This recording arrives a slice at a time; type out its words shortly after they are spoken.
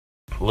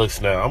Look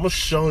now, I'm gonna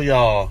show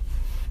y'all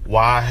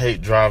why I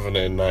hate driving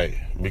at night.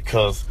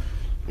 Because,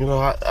 you know,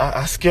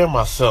 I scare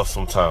myself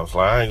sometimes.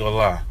 Like, I ain't gonna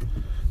lie.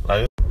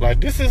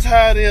 Like this is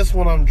how it is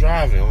when I'm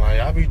driving. Like,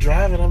 I be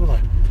driving, I'm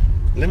like,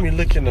 let me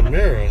look in the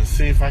mirror and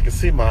see if I can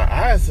see my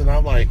eyes. And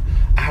I'm like,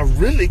 I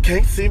really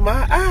can't see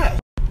my eyes.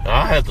 And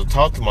I had to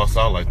talk to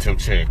myself like, Tim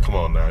Chan, come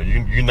on now.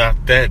 You're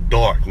not that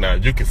dark now.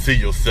 You can see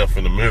yourself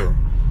in the mirror.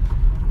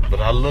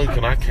 But I look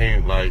and I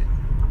can't, like,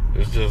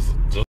 it's just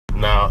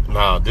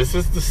now this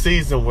is the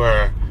season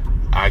where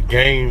I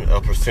gain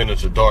a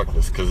percentage of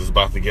darkness because it's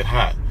about to get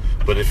hot.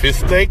 But if it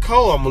stay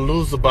cold, I'm gonna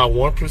lose about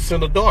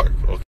 1% of dark.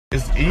 Okay?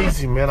 It's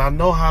easy, man. I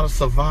know how to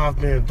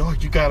survive being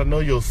dark. You gotta know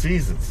your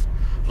seasons.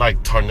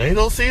 Like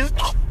tornado season,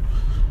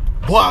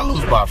 boy, I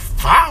lose about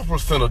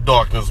 5% of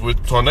darkness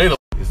with tornado.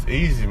 It's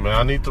easy, man.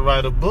 I need to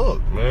write a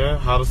book, man.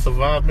 How to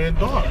survive being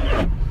dark.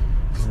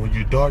 Because when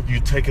you're dark, you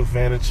take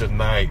advantage of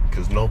night.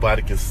 Because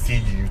nobody can see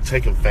you. You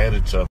take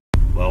advantage of it.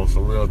 Well,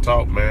 some real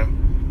talk, man.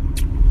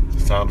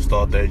 It's time to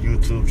start that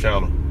YouTube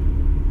channel.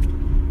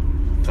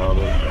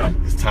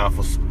 It's time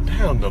for...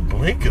 Damn, the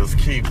blinkers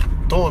keep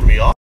throwing me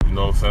off. You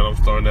know what I'm saying? I'm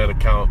starting that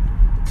account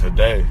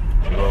today.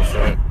 You know what I'm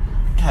saying?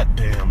 God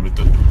damn,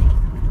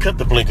 cut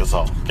the blinkers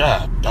off.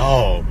 God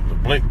dog. The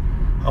blink...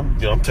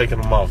 I'm taking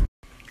them off.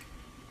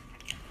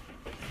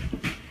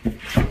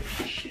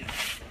 Shit.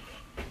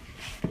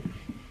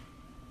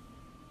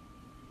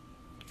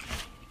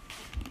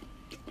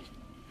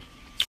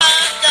 I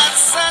got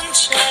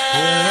sunshine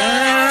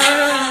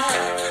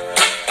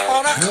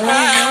on a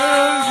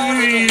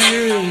cloudy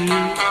day.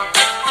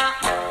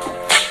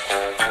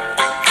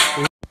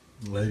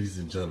 Ladies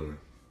and gentlemen,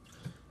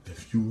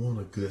 if you want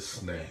a good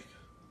snack,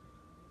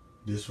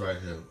 this right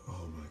here,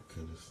 oh my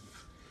goodness,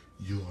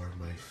 you are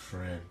my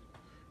friend.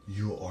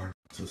 You are.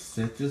 To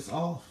set this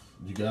off,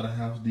 you gotta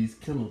have these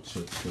Kindle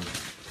chips.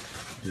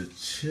 The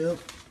chip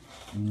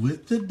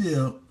with the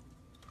dip.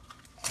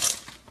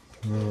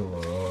 Oh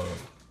Lord.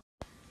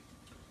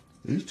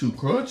 These too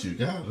crunchy.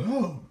 God,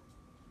 oh.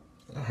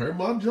 I hurt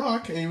my jaw. I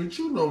can't even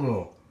chew no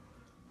more.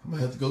 I'm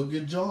gonna have to go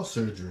get jaw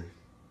surgery.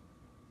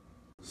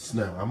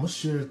 Snap, I'm gonna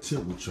share a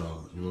tip with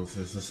y'all. You know what I'm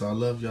saying? Since I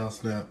love y'all,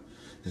 Snap,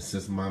 and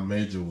since my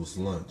major was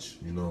lunch,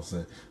 you know what I'm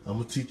saying? I'm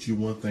gonna teach you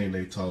one thing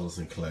they taught us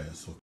in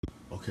class.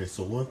 Okay,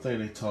 so one thing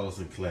they taught us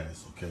in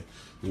class, okay?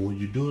 When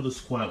you're doing a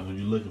squat, when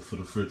you're looking for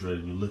the refrigerator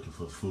and you're looking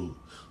for food,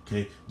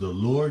 okay? The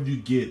lower you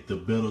get, the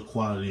better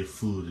quality of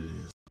food it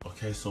is.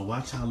 Okay, so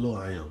watch how low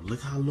I am.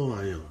 Look how low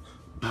I am.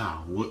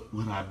 Bow, what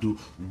I do?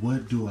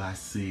 What do I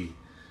see?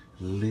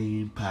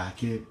 Lean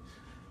pocket,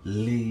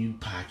 lean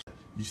pocket.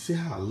 You see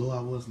how low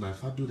I was? Now,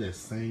 if I do that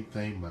same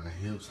thing, my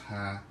hips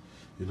high,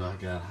 you know, I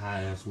got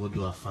high ass, what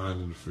do I find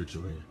in the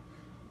refrigerator?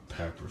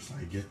 Peppers.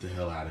 Like, get the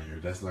hell out of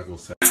here. That's not gonna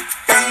say. Hey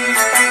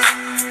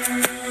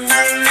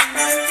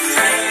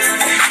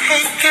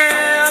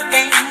girl,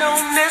 ain't no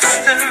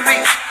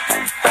mystery.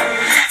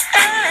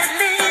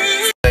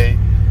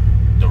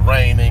 The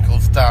rain ain't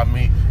gonna stop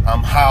me.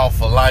 I'm high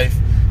for life.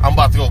 I'm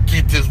about to go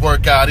get this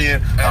workout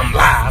in. I'm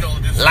live.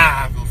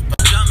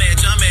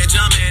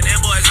 Jumpin', them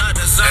boys up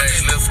to something.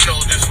 Hey, let's go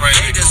this rain.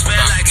 They just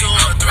spent like 2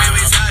 or 3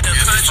 weeks.